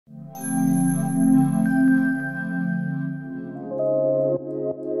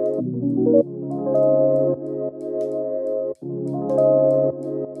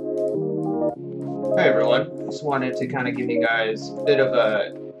just wanted to kind of give you guys a bit of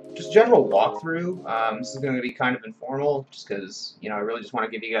a just general walkthrough. This is going to be kind of informal, just because I really just want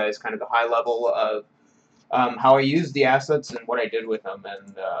to give you guys kind of the high level of how I use the assets and what I did with them,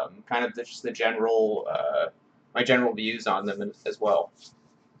 and kind of just the general my general views on them as well.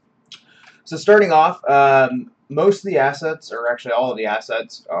 So starting off, most of the assets, or actually all of the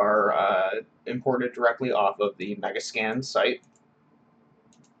assets, are imported directly off of the Megascans site.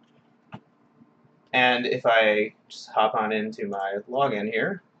 And if I just hop on into my login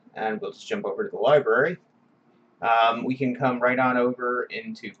here, and we'll just jump over to the library, we can come right on over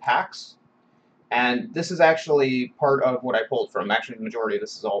into packs. And this is actually part of what I pulled from. Actually, the majority of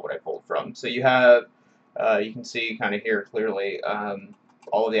this is all what I pulled from. So you have, you can see kind of here clearly,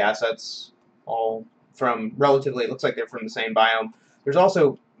 all of the assets, all from relatively, it looks like they're from the same biome. There's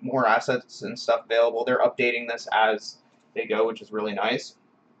also more assets and stuff available. They're updating this as they go, which is really nice.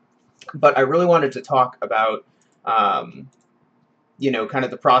 But I really wanted to talk about, kind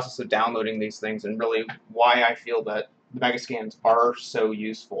of the process of downloading these things and really why I feel that the Megascans are so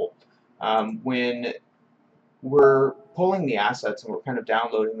useful. When we're pulling the assets and we're kind of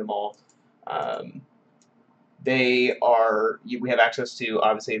downloading them all, we have access to,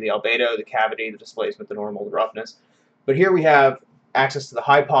 obviously, the albedo, the cavity, the displacement, the normal, the roughness. But here we have access to the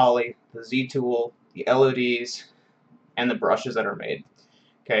high poly, the Z tool, the LODs, and the brushes that are made.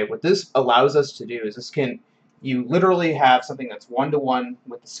 Okay, what this allows us to do is you literally have something that's one-to-one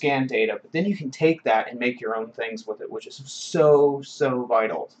with the scan data, but then you can take that and make your own things with it, which is so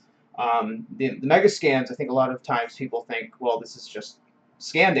vital. The Megascans, I think a lot of times people think, well, this is just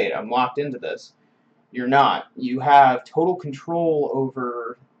scan data, I'm locked into this. You're not. You have total control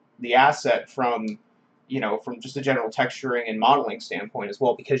over the asset from just a general texturing and modeling standpoint as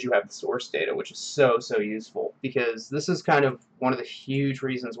well, because you have the source data, which is so useful. Because this is kind of one of the huge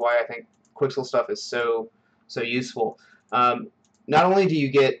reasons why I think Quixel stuff is so useful. Not only do you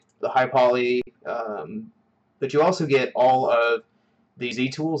get the high poly, but you also get all of the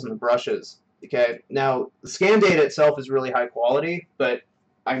Z tools and the brushes. Okay, now the scan data itself is really high quality, but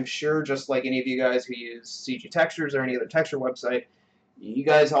I'm sure, just like any of you guys who use CG Textures or any other texture website, you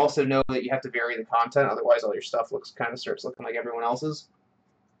guys also know that you have to vary the content, otherwise all your stuff starts looking like everyone else's.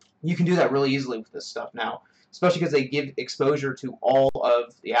 You can do that really easily with this stuff now, especially because they give exposure to all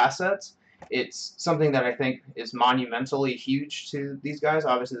of the assets. It's something that I think is monumentally huge to these guys.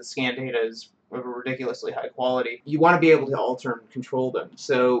 Obviously, the scan data is of a ridiculously high quality. You want to be able to alter and control them,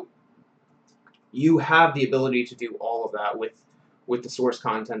 so you have the ability to do all of that with the source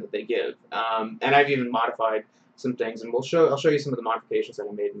content that they give. And I've even modified some things, and I'll show you some of the modifications that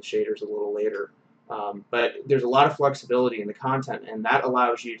I made in the shaders a little later. But there's a lot of flexibility in the content, and that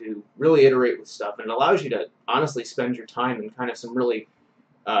allows you to really iterate with stuff, and it allows you to honestly spend your time in kind of some really,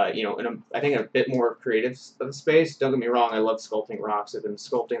 I think a bit more creative space. Don't get me wrong, I love sculpting rocks. I've been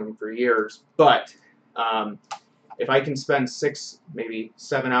sculpting them for years, but if I can spend 6, maybe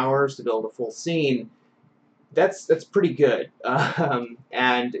 7 hours to build a full scene, that's pretty good.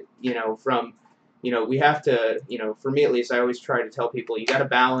 And we have to, for me at least, I always try to tell people you got to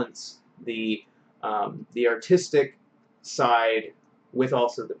balance the artistic side with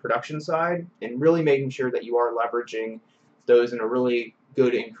also the production side, and really making sure that you are leveraging those in a really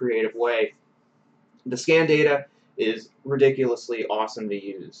good and creative way. The scan data is ridiculously awesome to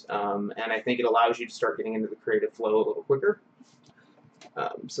use, and I think it allows you to start getting into the creative flow a little quicker.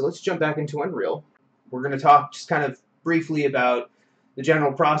 So let's jump back into Unreal. We're going to talk just kind of briefly about the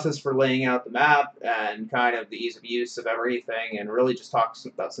general process for laying out the map and kind of the ease of use of everything, and really just talk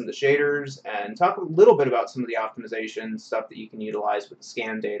about some of the shaders and talk a little bit about some of the optimization stuff that you can utilize with the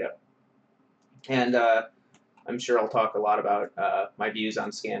scan data. And I'm sure I'll talk a lot about my views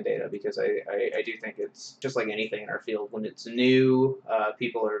on scan data, because I do think it's just like anything in our field. When it's new,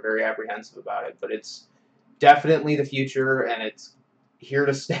 people are very apprehensive about it, but it's definitely the future, and it's here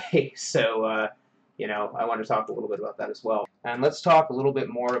to stay. So I want to talk a little bit about that as well. And let's talk a little bit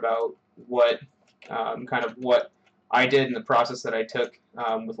more about what what I did in the process that I took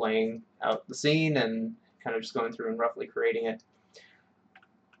with laying out the scene and kind of just going through and roughly creating it.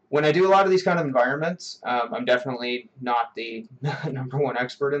 When I do a lot of these kind of environments, I'm definitely not the #1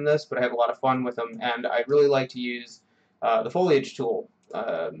 expert in this, but I have a lot of fun with them, and I really like to use the foliage tool,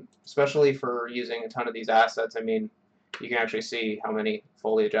 especially for using a ton of these assets. I mean, you can actually see how many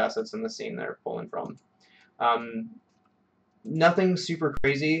foliage assets in the scene they're pulling from. Nothing super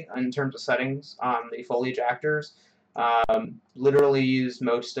crazy in terms of settings on the foliage actors. Literally used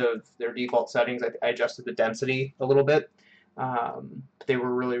most of their default settings. I adjusted the density a little bit. They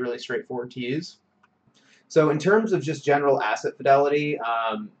were really straightforward to use. So in terms of just general asset fidelity,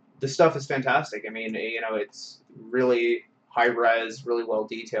 the stuff is fantastic. I mean, you know, it's really high res, really well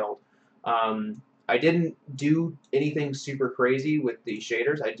detailed. I didn't do anything super crazy with the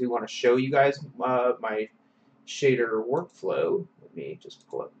shaders. I do want to show you guys my shader workflow. Let me just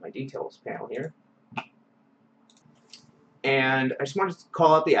pull up my details panel here. And I just wanted to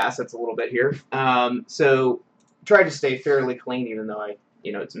call out the assets a little bit here. So try to stay fairly clean, even though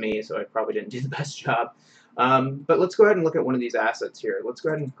it's me, so I probably didn't do the best job. But let's go ahead and look at one of these assets here. Let's go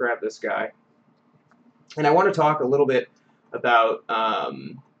ahead and grab this guy. And I want to talk a little bit about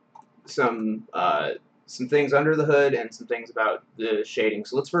some things under the hood and some things about the shading.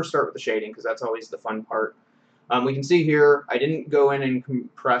 So let's first start with the shading, because that's always the fun part. We can see here I didn't go in and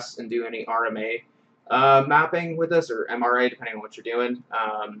compress and do any RMA mapping with this, or MRA, depending on what you're doing.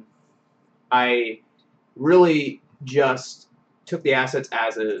 I really just took the assets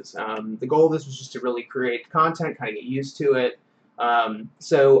as is. The goal of this was just to really create content, kind of get used to it.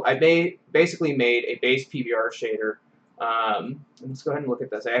 So I basically made a base PBR shader. Let's go ahead and look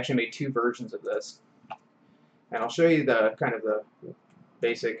at this. I actually made 2 versions of this, and I'll show you the kind of the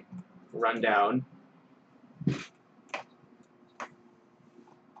basic rundown.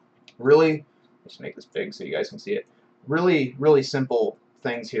 Really, just make this big so you guys can see it. Really, really simple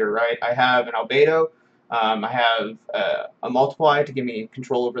things here, right? I have an albedo. I have a multiply to give me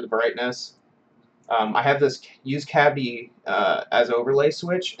control over the brightness. I have this use cavity as overlay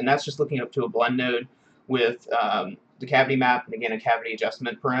switch, and that's just looking up to a blend node with the cavity map, and again a cavity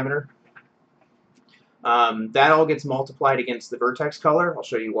adjustment parameter. That all gets multiplied against the vertex color. I'll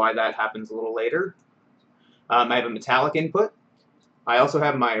show you why that happens a little later. I have a metallic input. I also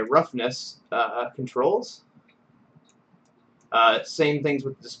have my roughness controls. Same things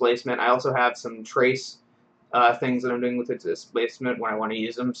with displacement. I also have some trace things that I'm doing with the displacement when I want to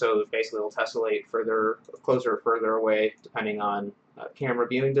use them. So basically it'll tessellate further, closer or further away, depending on camera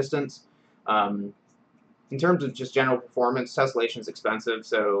viewing distance. In terms of just general performance, tessellation is expensive,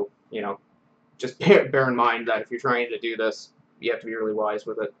 so just bear in mind that if you're trying to do this, you have to be really wise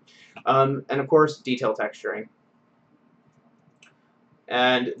with it. And of course, detail texturing.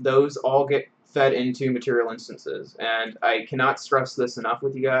 And those all get fed into material instances. And I cannot stress this enough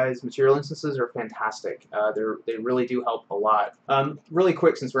with you guys. Material instances are fantastic. They really do help a lot. Really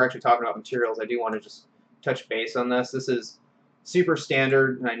quick, since we're actually talking about materials, I do want to just touch base on this. This is super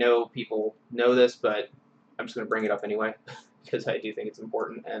standard, and I know people know this, but I'm just going to bring it up anyway because I do think it's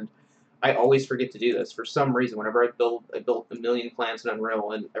important. And I always forget to do this for some reason. Whenever I built a million plants in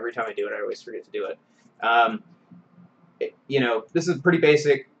Unreal, and every time I do it, I always forget to do it. This is pretty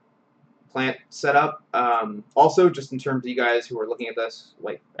basic plant setup. Also, just in terms of you guys who are looking at this,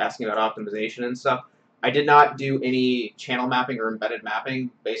 like asking about optimization and stuff, I did not do any channel mapping or embedded mapping.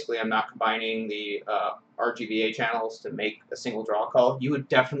 Basically, I'm not combining the RGBA channels to make a single draw call. You would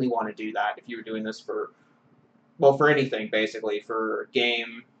definitely want to do that if you were doing this for anything, basically, for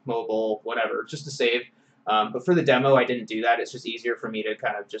game, mobile, whatever, just to save. But for the demo, I didn't do that. It's just easier for me to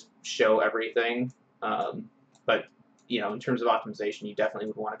kind of just show everything. But in terms of optimization, you definitely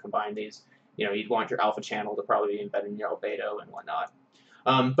would want to combine these. You'd want your alpha channel to probably be embedded in your albedo and whatnot.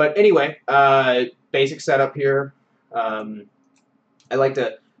 But anyway, basic setup here. I like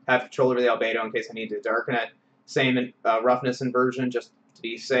to have control over the albedo in case I need to darken it. Same in roughness inversion, just to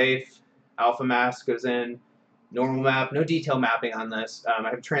be safe. Alpha mask goes in. Normal map, no detail mapping on this. I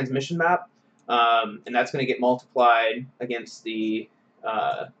have a transmission map, and that's going to get multiplied against the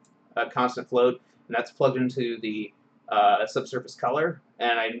constant float, and that's plugged into the subsurface color.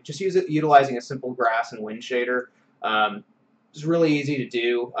 And I'm just utilizing a simple grass and wind shader. It's really easy to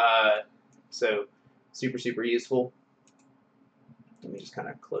do, so super, super useful. Let me just kind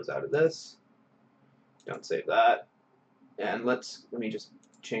of close out of this. Don't save that. And let me just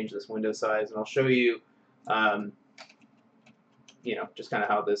change this window size, and I'll show you just kind of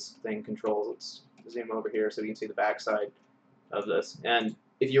how this thing controls. Let's zoom over here so we can see the backside of this. And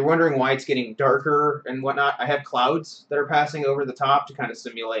if you're wondering why it's getting darker and whatnot, I have clouds that are passing over the top to kind of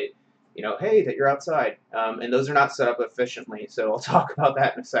simulate, hey, that you're outside. And those are not set up efficiently, so I'll talk about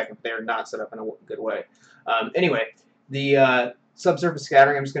that in a second. They're not set up in a good way. Anyway, the subsurface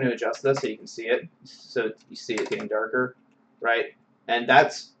scattering, I'm just going to adjust this so you can see it. So you see it getting darker, right? And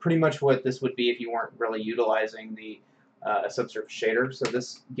that's pretty much what this would be if you weren't really utilizing the subsurface shader. So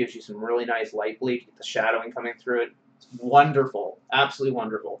this gives you some really nice light bleed, get the shadowing coming through it. It's wonderful, absolutely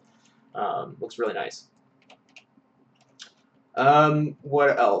wonderful. Looks really nice.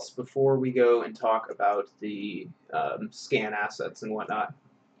 What else before we go and talk about the scan assets and whatnot?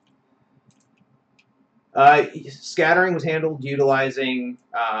 Scattering was handled utilizing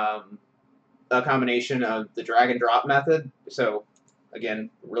a combination of the drag and drop method. So again,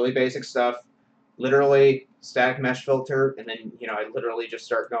 really basic stuff. Literally static mesh filter, and then I literally just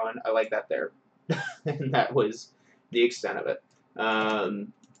start going, I like that there, and that was the extent of it.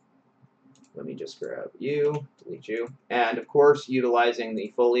 Let me just grab you, delete you, and of course utilizing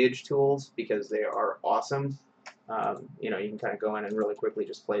the foliage tools because they are awesome. You can kind of go in and really quickly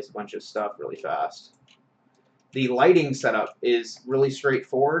just place a bunch of stuff really fast. The lighting setup is really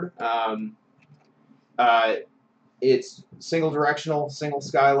straightforward. It's single directional, single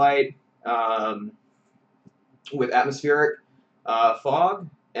skylight with atmospheric fog,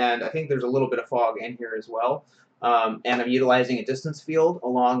 and I think there's a little bit of fog in here as well. And I'm utilizing a distance field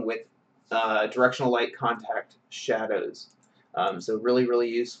along with directional light contact shadows. So really, really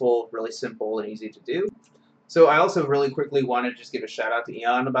useful, really simple and easy to do. So I also really quickly wanted to just give a shout out to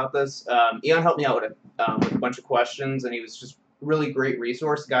Eon about this. Eon helped me out with a bunch of questions, and he was just a really great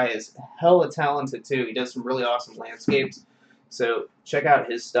resource. The guy is hella talented too. He does some really awesome landscapes. So check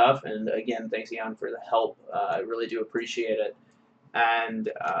out his stuff. And again, thanks Eon for the help. I really do appreciate it. And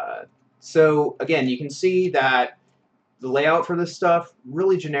so again, you can see that the layout for this stuff,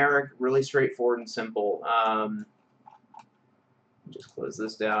 really generic, really straightforward and simple. Just close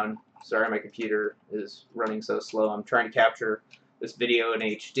this down. Sorry, my computer is running so slow. I'm trying to capture this video in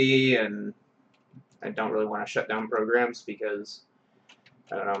HD, and I don't really want to shut down programs because,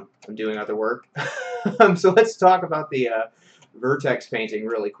 I don't know, I'm doing other work. So let's talk about the vertex painting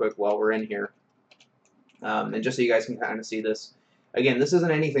really quick while we're in here. And just so you guys can kind of see this. Again, this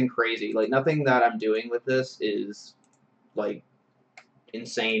isn't anything crazy. Like, nothing that I'm doing with this is, like,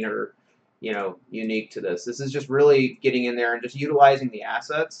 insane or unique to this. This is just really getting in there and just utilizing the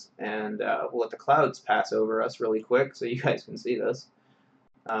assets, and we'll let the clouds pass over us really quick so you guys can see this.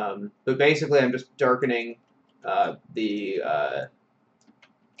 But basically, I'm just darkening the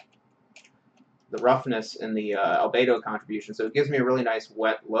roughness in the albedo contribution, so it gives me a really nice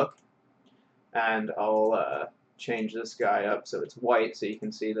wet look. And I'll change this guy up so it's white so you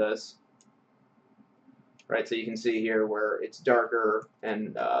can see this. Right, so you can see here where it's darker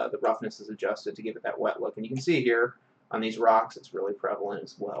and the roughness is adjusted to give it that wet look. And you can see here on these rocks it's really prevalent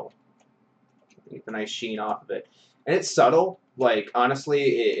as well. Get the nice sheen off of it. And it's subtle. Like, honestly,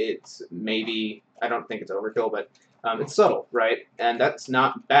 it's maybe, I don't think it's overkill, but it's subtle, right? And that's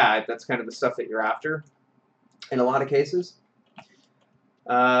not bad. That's kind of the stuff that you're after in a lot of cases.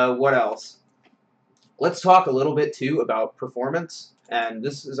 What else? Let's talk a little bit, too, about performance. And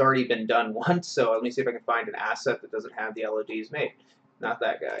this has already been done once, so let me see if I can find an asset that doesn't have the LODs made. Not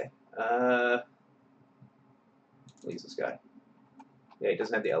that guy. Who's this guy? Yeah, he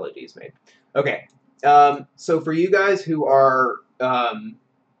doesn't have the LODs made. Okay. So for you guys who are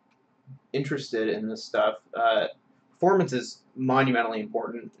interested in this stuff, performance is monumentally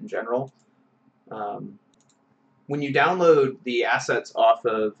important in general. When you download the assets off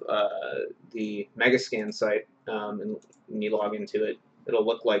of the Megascans site, and when you log into it, it'll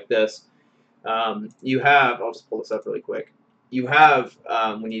look like this. You have, I'll just pull this up really quick. You have,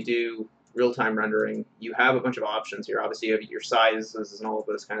 when you do real-time rendering, you have a bunch of options here. Obviously, you have your sizes and all of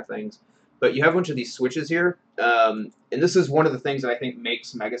those kind of things. But you have a bunch of these switches here. And this is one of the things that I think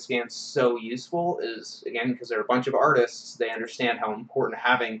makes Megascans so useful is, again, because they're a bunch of artists, they understand how important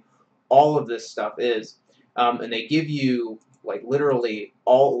having all of this stuff is. And they give you, like, literally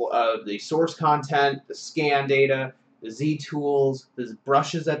all of the source content, the scan data, the Z tools, the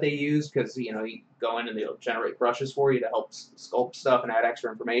brushes that they use, because, you go in and they'll generate brushes for you to help sculpt stuff and add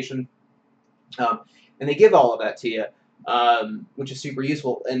extra information. And they give all of that to you, which is super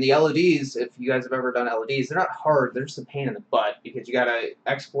useful. And the LODs, if you guys have ever done LODs, they're not hard, they're just a pain in the butt, because you got to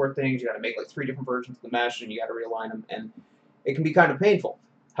export things, you got to make like 3 different versions of the mesh, and you got to realign them, and it can be kind of painful.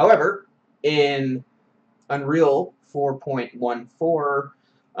 However, in Unreal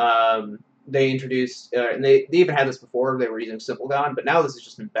 4.14, they introduced, and they even had this before, they were using SimpleGon, but now this is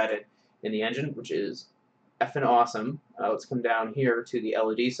just embedded in the engine, which is effing awesome. Let's come down here to the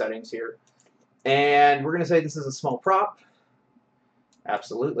LOD settings here. And we're going to say this is a small prop.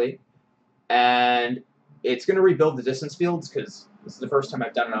 Absolutely. And it's going to rebuild the distance fields, because this is the first time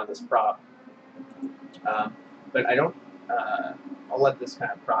I've done it on this prop. But I don't, I'll let this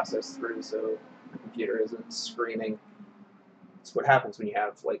kind of process through so the computer isn't screaming. It's what happens when you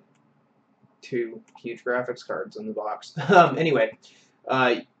have, like, 2 huge graphics cards in the box. Anyway,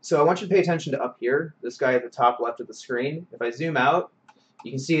 so I want you to pay attention to up here, this guy at the top left of the screen. If I zoom out,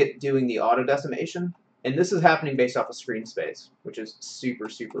 you can see it doing the auto decimation. And this is happening based off of screen space, which is super,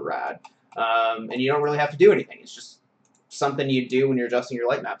 super rad. And you don't really have to do anything. It's just something you do when you're adjusting your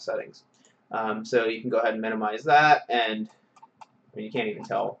light map settings. So you can go ahead and minimize that, and I mean, you can't even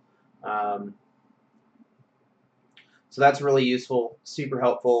tell. So that's really useful, super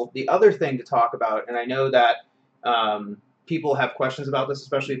helpful. The other thing to talk about, and I know that people have questions about this,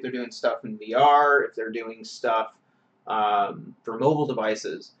 especially if they're doing stuff in VR, if they're doing stuff for mobile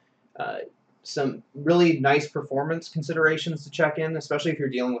devices. Some really nice performance considerations to check in, especially if you're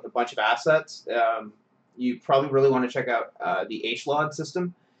dealing with a bunch of assets. You probably really want to check out the HLOD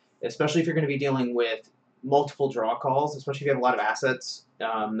system, especially if you're going to be dealing with multiple draw calls, especially if you have a lot of assets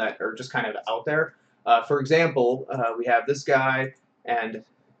that are just kind of out there. For example, we have this guy and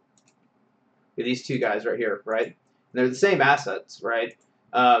these two guys right here, right? And they're the same assets, right?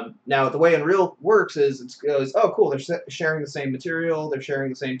 Now, the way Unreal works is it goes, oh, cool, they're sharing the same material, they're sharing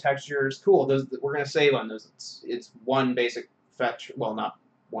the same textures, cool, we're going to save on those. It's one basic fetch, well, not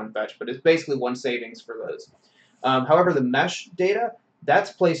one fetch, but it's basically one savings for those. However, the mesh data,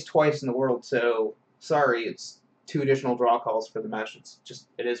 that's placed twice in the world, so sorry, it's 2 additional draw calls for the mesh.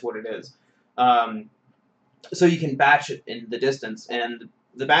 It is what it is. So you can batch it in the distance, and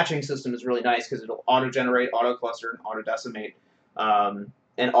the batching system is really nice because it'll auto-generate, auto-cluster, and auto-decimate,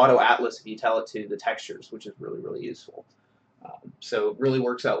 and auto-atlas if you tell it to the textures, which is really, really useful. So it really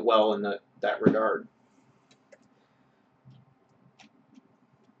works out well in that regard.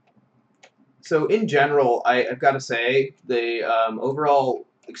 So in general, I've got to say the overall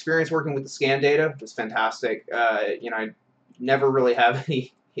experience working with the scan data was fantastic. I never really have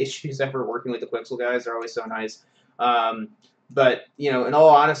any issues ever working with the Quixel guys. They're always so nice. But in all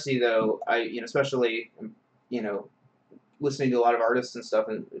honesty, though, especially listening to a lot of artists and stuff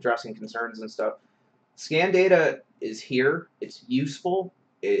and addressing concerns and stuff, scan data is here. It's useful.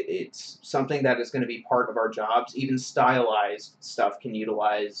 It's something that is going to be part of our jobs. Even stylized stuff can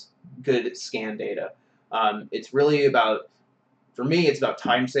utilize good scan data. It's really about, for me, it's about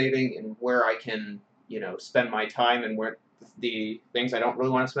time saving and where I can, spend my time and where the things I don't really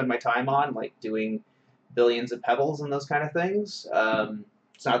want to spend my time on, like doing billions of pebbles and those kind of things.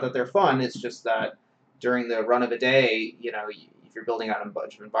 It's not that they're fun. It's just that during the run of a day, if you're building out a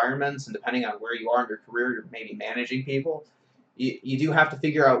bunch of environments and depending on where you are in your career, you're maybe managing people, you do have to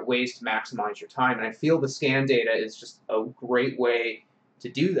figure out ways to maximize your time. And I feel the scan data is just a great way to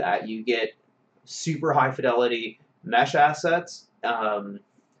do that. You get super high fidelity mesh assets.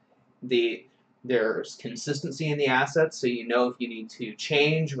 There's consistency in the assets, so if you need to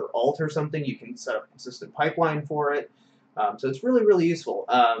change or alter something, you can set up a consistent pipeline for it. So it's really, really useful.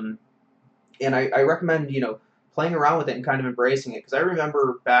 And I recommend, playing around with it and kind of embracing it, because I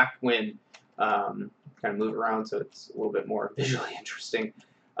remember back when, kind of move around so it's a little bit more visually interesting.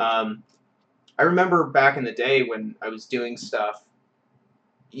 I remember back in the day when I was doing stuff,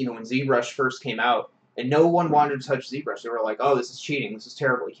 when ZBrush first came out, and no one wanted to touch ZBrush. They were like, oh, this is cheating, this is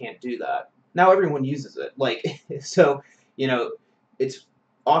terrible, you can't do that. Now everyone uses it. So, it's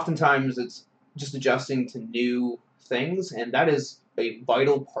oftentimes it's just adjusting to new things, and that is a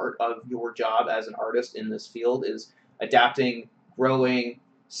vital part of your job as an artist in this field, is adapting, growing,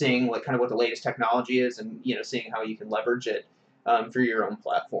 seeing kind of what the latest technology is, and seeing how you can leverage it for your own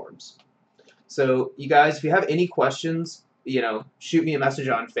platforms. So you guys, if you have any questions, shoot me a message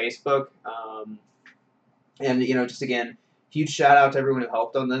on Facebook. And just again, huge shout out to everyone who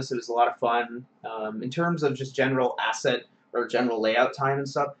helped on this. It was a lot of fun. In terms of just general asset or general layout time and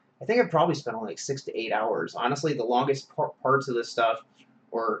stuff, I think I've probably spent only like 6 to 8 hours. Honestly, the longest parts of this stuff,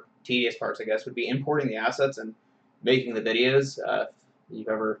 or tedious parts, I guess, would be importing the assets and making the videos. If you've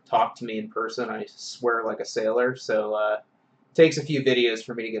ever talked to me in person, I swear like a sailor, so it takes a few videos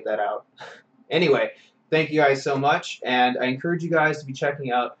for me to get that out. Anyway, thank you guys so much, and I encourage you guys to be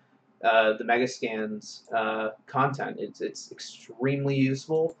checking out the Megascans content. It's extremely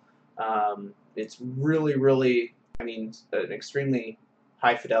useful. It's really, really, an extremely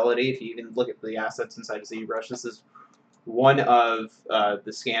high fidelity. If you even look at the assets inside of ZBrush, this is one of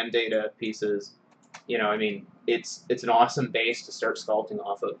the scan data pieces. It's an awesome base to start sculpting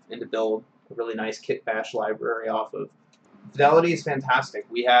off of and to build a really nice kit bash library off of. Fidelity is fantastic.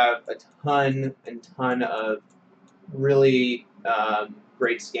 We have a ton and ton of really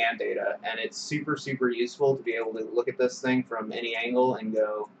great scan data, and it's super, super useful to be able to look at this thing from any angle and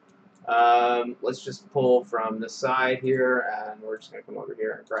go, let's just pull from the side here, and we're just going to come over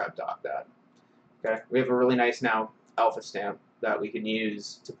here and grab dock that. Okay, we have a really nice now alpha stamp that we can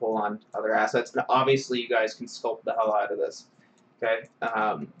use to pull on other assets, and obviously you guys can sculpt the hell out of this. Okay,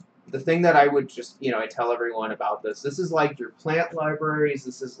 the thing that I would just, I tell everyone about this is like your plant libraries,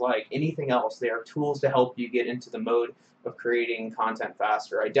 this is like anything else. They are tools to help you get into the mode of creating content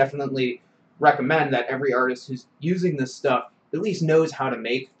faster. I definitely recommend that every artist who's using this stuff at least knows how to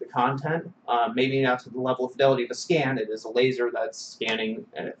make the content. Maybe not to the level of fidelity of a scan. It is a laser that's scanning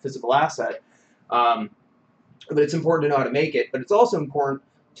a physical asset. but it's important to know how to make it. But it's also important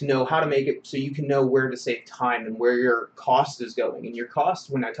to know how to make it so you can know where to save time and where your cost is going. And your cost,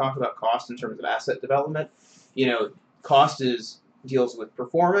 when I talk about cost in terms of asset development, cost deals with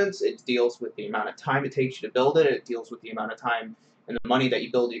performance. It deals with the amount of time it takes you to build it. It deals with the amount of time and the money that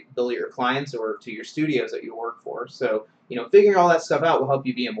you bill your clients or to your studios that you work for. So, figuring all that stuff out will help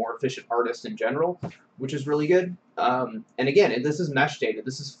you be a more efficient artist in general, which is really good. And again, this is mesh data.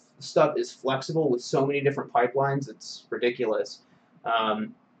 Stuff is flexible with so many different pipelines. It's ridiculous.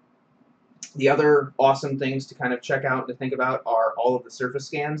 The other awesome things to kind of check out and to think about are all of the surface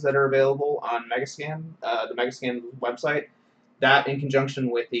scans that are available on Megascan, the Megascan website. That in conjunction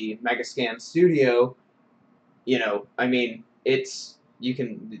with the Megascan Studio, the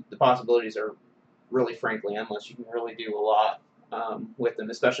possibilities are really, frankly, endless. You can really do a lot with them,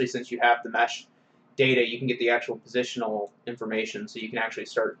 especially since you have the mesh data. You can get the actual positional information, so you can actually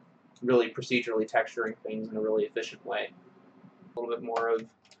start really procedurally texturing things in a really efficient way. A little bit more of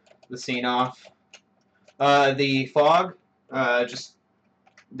the scene off. The fog, I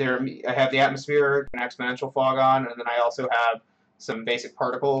have the atmosphere and exponential fog on, and then I also have some basic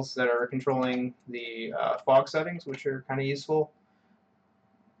particles that are controlling the fog settings, which are kind of useful.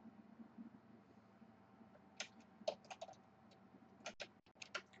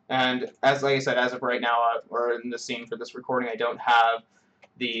 And like I said, as of right now, or in the scene for this recording, I don't have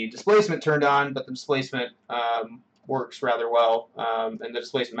the displacement turned on, but the displacement works rather well, and the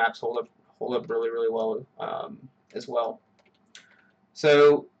displacement maps hold up really, really well as well.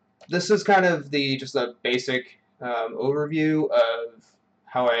 So this is kind of just a basic overview of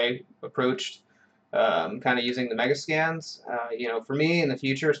how I approached kind of using the Megascans. For me in the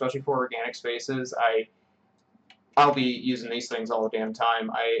future, especially for organic spaces, I'll be using these things all the damn time.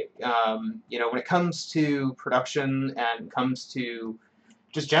 When it comes to production and comes to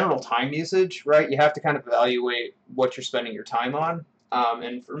just general time usage, right, you have to kind of evaluate what you're spending your time on.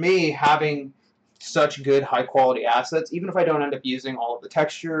 And for me, having such good high-quality assets, even if I don't end up using all of the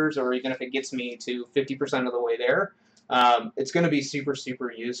textures, or even if it gets me to 50% of the way there, it's going to be super,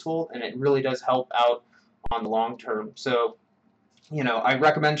 super useful, and it really does help out on the long term. So, I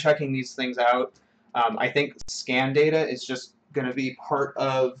recommend checking these things out. I think scan data is just going to be part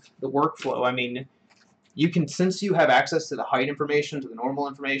of the workflow. I mean, since you have access to the height information, to the normal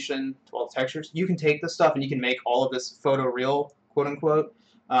information, to all the textures, you can take this stuff and you can make all of this photoreal, quote-unquote,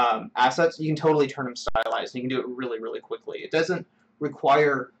 assets. You can totally turn them stylized, and you can do it really, really quickly. It doesn't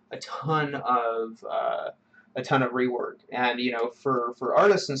require a ton of rework. And, for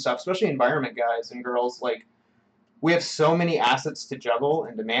artists and stuff, especially environment guys and girls, like, we have so many assets to juggle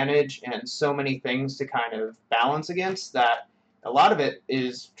and to manage and so many things to kind of balance against that a lot of it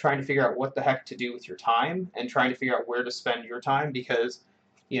is trying to figure out what the heck to do with your time and trying to figure out where to spend your time, because,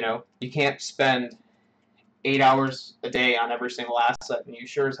 you can't spend 8 hours a day on every single asset, and you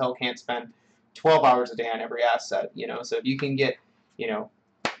sure as hell can't spend 12 hours a day on every asset, So if you can get, the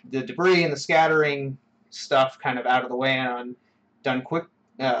debris and the scattering stuff kind of out of the way and done quicker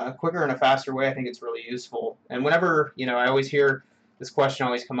in a faster way, I think it's really useful. And whenever, I always hear this question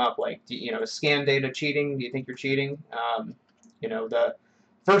always come up, like, is scan data cheating? Do you think you're cheating? The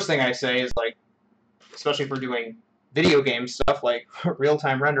first thing I say is, like, especially if we're doing video game stuff like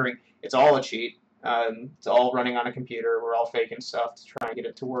real-time rendering, it's all a cheat. It's all running on a computer. We're all faking stuff to try and get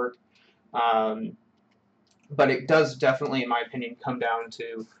it to work. But it does definitely, in my opinion, come down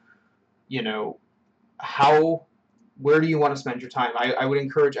to, where do you want to spend your time? I would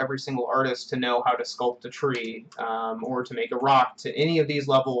encourage every single artist to know how to sculpt a tree or to make a rock to any of these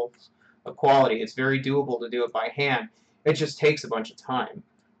levels of quality. It's very doable to do it by hand. It just takes a bunch of time,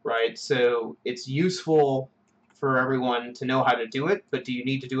 right? So it's useful for everyone to know how to do it, but do you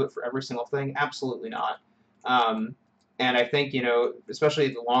need to do it for every single thing? Absolutely not. And I think, especially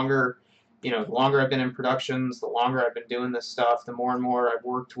the longer I've been in productions, the longer I've been doing this stuff, the more and more I've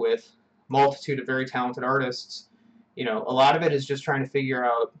worked with a multitude of very talented artists. A lot of it is just trying to figure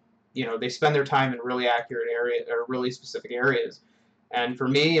out, they spend their time in really accurate areas or really specific areas. And for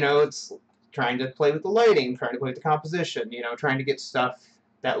me, it's trying to play with the lighting, trying to play with the composition, trying to get stuff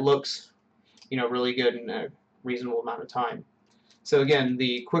that looks, really good in a reasonable amount of time. So again,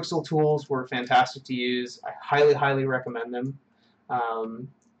 the Quixel tools were fantastic to use. I highly, highly recommend them.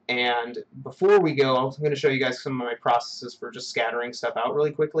 And before we go, I'm going to show you guys some of my processes for just scattering stuff out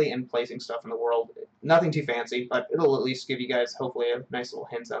really quickly and placing stuff in the world. Nothing too fancy, but it'll at least give you guys hopefully a nice little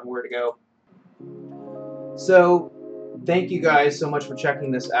hint on where to go. So thank you guys so much for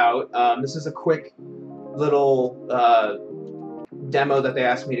checking this out. This is a quick little demo that they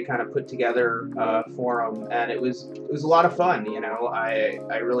asked me to kind of put together for them, and it was a lot of fun.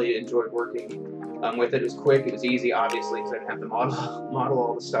 I really enjoyed working with it. It was quick, it was easy, obviously, because I didn't have to model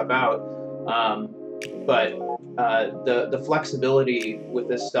all the stuff out. But the flexibility with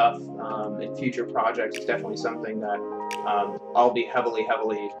this stuff in future projects is definitely something that I'll be heavily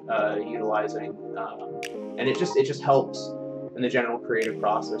utilizing, and it just helps in the general creative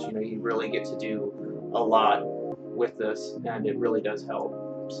process. You know, you really get to do a lot with this, and it really does help.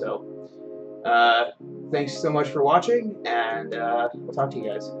 So, thanks so much for watching, and we'll talk to you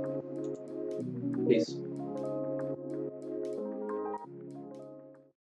guys. Peace.